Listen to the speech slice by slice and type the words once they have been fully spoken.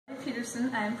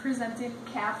Peterson. I am presenting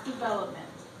calf development.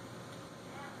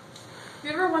 Have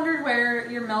you ever wondered where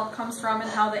your milk comes from and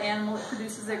how the animal that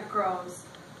produces it grows?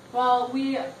 Well,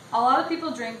 a lot of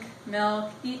people drink milk,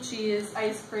 eat cheese,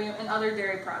 ice cream, and other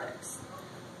dairy products.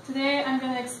 Today I'm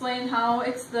going to explain how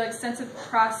the extensive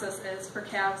process is for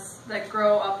calves that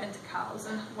grow up into cows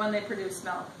and when they produce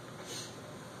milk.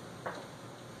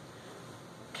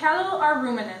 Cattle are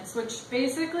ruminants, which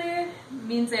basically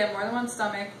means they have more than one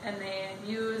stomach and they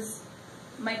use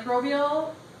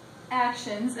microbial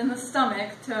actions in the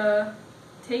stomach to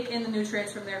take in the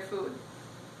nutrients from their food.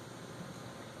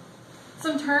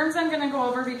 Some terms I'm going to go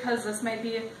over because this might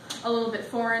be a little bit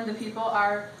foreign to people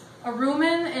are a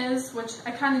rumen is, which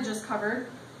I kind of just covered,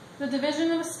 the division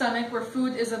of a stomach where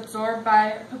food is absorbed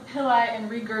by papillae and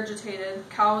regurgitated.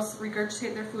 Cows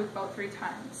regurgitate their food about 3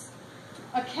 times.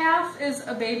 A calf is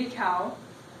a baby cow.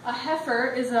 A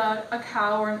heifer is a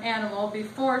cow or an animal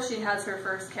before she has her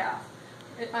first calf.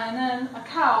 And then a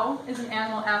cow is an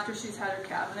animal after she's had her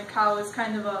calf. And a cow is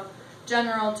kind of a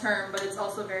general term, but it's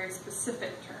also a very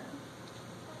specific term.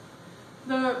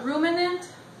 The ruminant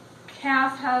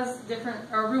calf has different,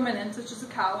 or ruminant, which is a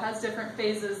cow, has different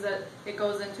phases that it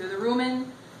goes into. The rumen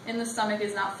in the stomach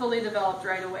is not fully developed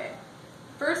right away.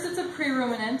 First it's a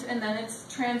pre-ruminant, and then it's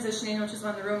transitioning, which is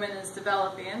when the rumen is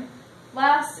developing.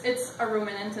 Last, it's a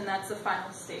ruminant, and that's the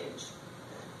final stage.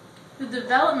 The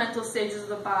developmental stages of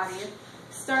the body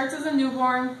starts as a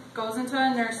newborn, goes into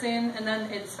a nursing, and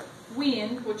then it's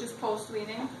weaned, which is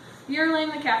post-weaning. Yearling,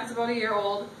 the calf is about a year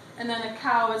old, and then a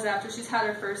cow is after she's had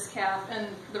her first calf and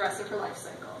the rest of her life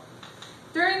cycle.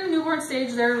 During the newborn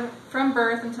stage, they're from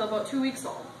birth until about 2 weeks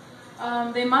old.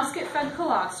 They must get fed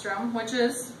colostrum, which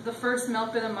is the first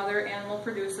milk that a mother animal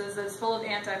produces that is full of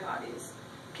antibodies.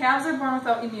 Calves are born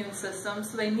without immune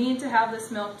systems, so they need to have this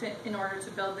milk in order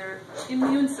to build their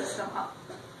immune system up.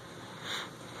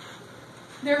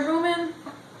 Their rumen,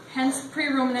 hence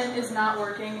pre-ruminant, is not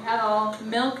working at all.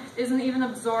 Milk isn't even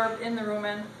absorbed in the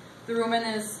rumen. The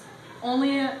rumen is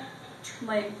only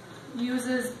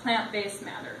uses plant-based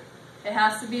matter. It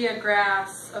has to be a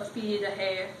grass, a feed, a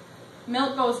hay.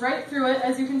 Milk goes right through it.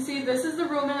 As you can see, this is the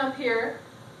rumen up here.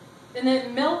 And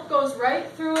then milk goes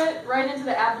right through it, right into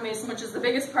the abomasum, which is the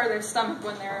biggest part of their stomach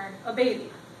when they're a baby.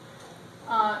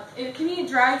 It can eat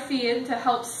dry feed to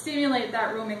help stimulate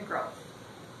that rumen growth.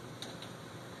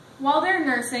 While they're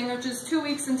nursing, which is 2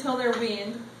 weeks until they're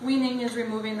weaned, weaning is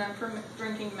removing them from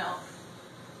drinking milk.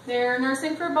 They're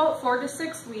nursing for about 4 to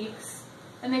 6 weeks,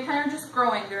 and they kind of just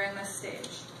growing during this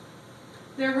stage.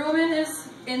 Their rumen is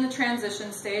in the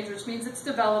transition stage, which means it's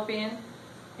developing,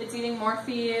 it's eating more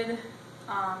feed,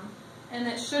 and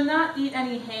it should not eat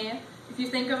any hay. If you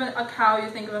think of a cow, you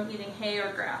think of them eating hay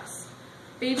or grass.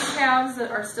 Baby calves that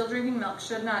are still drinking milk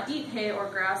should not eat hay or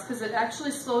grass because it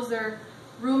actually slows their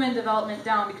rumen development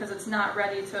down because it's not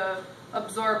ready to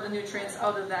absorb the nutrients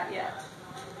out of that yet.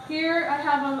 Here I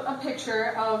have a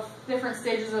picture of different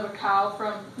stages of a cow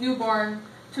from newborn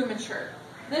to mature.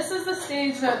 This is the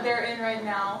stage that they're in right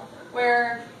now,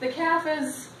 where the calf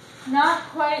is not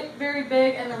quite very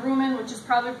big and the rumen, which is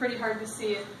probably pretty hard to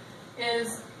see,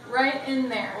 is right in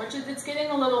there, which it's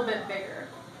getting a little bit bigger.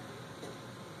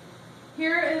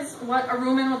 Here is what a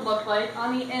rumen would look like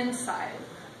on the inside.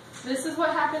 This is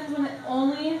what happens when it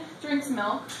only drinks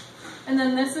milk. And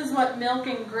then this is what milk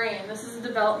and grain. This is a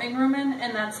developing rumen,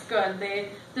 and that's good. They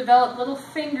develop little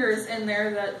fingers in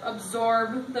there that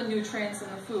absorb the nutrients in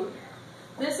the food.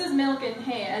 This is milk and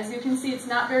hay. As you can see, it's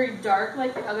not very dark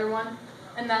like the other one,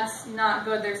 and that's not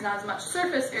good. There's not as much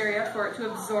surface area for it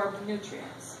to absorb the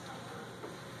nutrients.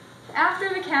 After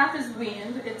the calf is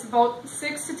weaned, it's about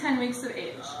 6 to 10 weeks of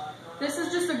age. This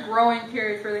is just a growing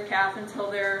period for the calf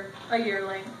until they're a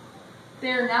yearling.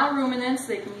 They are now ruminants.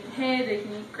 They can eat hay, they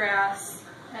can eat grass,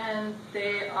 and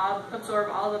they absorb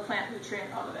all the plant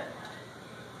nutrient out of it.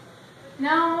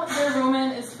 Now their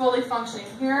rumen is fully functioning.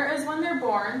 Here is when they're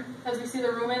born. As we see, the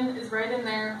rumen is right in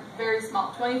there, very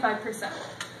small, 25%.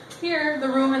 Here, the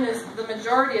rumen is the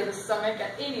majority of the stomach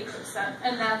at 80%,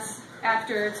 and that's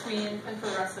after it's weaned and for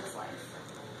the rest of its life.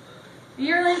 The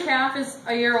yearling calf is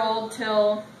a year old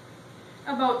till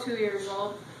about 2 years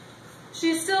old.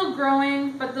 She's still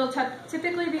growing, but they'll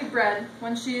typically be bred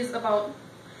when she's about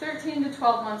 13 to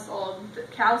 12 months old. The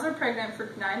cows are pregnant for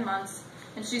 9 months,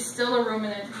 and she's still a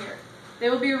ruminant here. They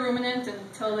will be a ruminant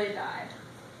until they die.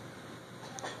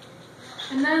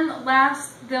 And then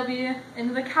last, they'll be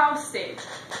into the cow stage,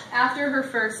 after her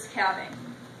first calving.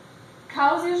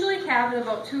 Cows usually calve at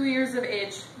about 2 years of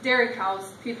age. Dairy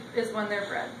cows is when they're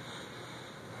bred.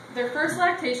 Their first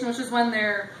lactation, which is when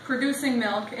they're producing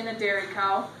milk in a dairy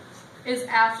cow, is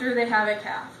after they have a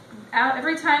calf.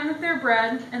 every time that they're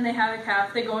bred and they have a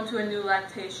calf, they go into a new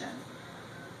lactation.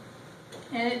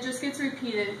 And it just gets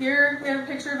repeated. Here we have a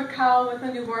picture of a cow with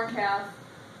a newborn calf,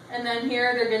 and then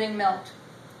here they're getting milked.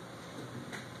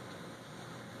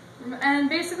 And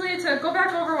basically, to go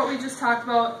back over what we just talked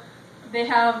about, they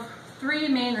have 3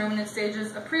 main ruminant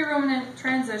stages: a pre-ruminant,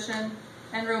 transition,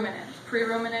 and ruminant.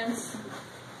 Pre-ruminants,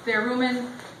 their rumen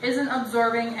isn't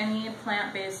absorbing any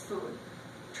plant-based food.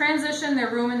 Transition,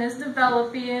 their rumen is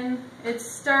developing, it's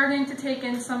starting to take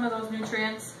in some of those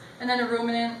nutrients, and then a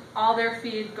ruminant, all their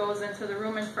feed goes into the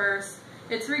rumen first.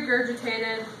 It's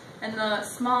regurgitated, and the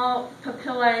small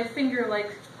papillae,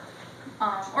 finger-like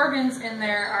organs in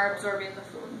there are absorbing the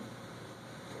food.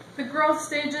 The growth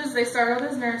stages, they start out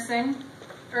as nursing,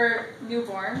 or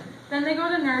newborn. Then they go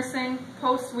to nursing,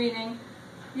 post-weaning,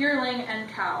 yearling, and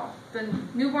cow. The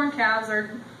newborn calves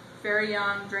are very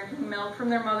young, drinking milk from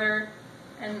their mother,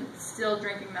 and still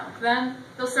drinking milk. Then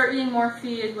they'll start eating more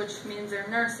feed, which means they're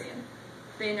nursing.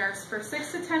 They nurse for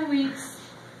 6 to 10 weeks,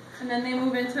 and then they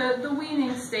move into the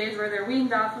weaning stage where they're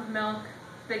weaned off of milk.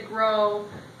 They grow,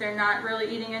 they're not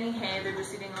really eating any hay, they're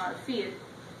just eating a lot of feed.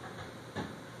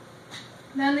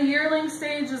 Then the yearling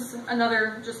stage is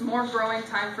another, just more growing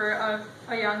time for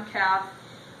a young calf.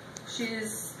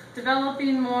 She's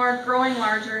developing more, growing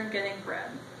larger, and getting bred.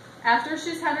 After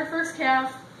she's had her first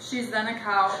calf, she's then a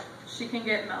cow. She can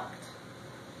get milked.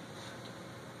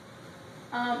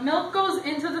 Milk goes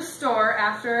into the store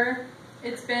after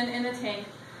it's been in a tank.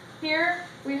 Here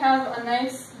we have a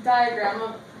nice diagram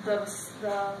of the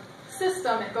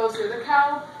system it goes through. The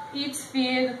cow eats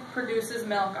feed, produces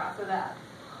milk off of that.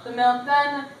 The milk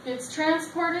then gets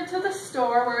transported to the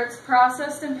store where it's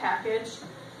processed and packaged,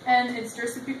 and it's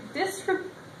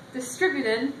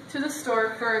distributed to the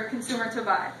store for a consumer to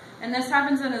buy. And this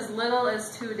happens in as little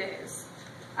as 2 days.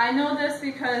 I know this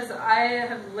because I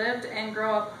have lived and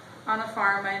grown up on a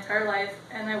farm my entire life,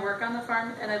 and I work on the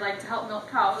farm, and I like to help milk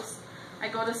cows. I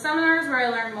go to seminars where I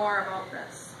learn more about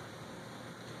this.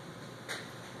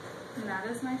 And that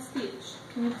is my speech.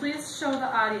 Can you please show the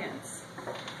audience?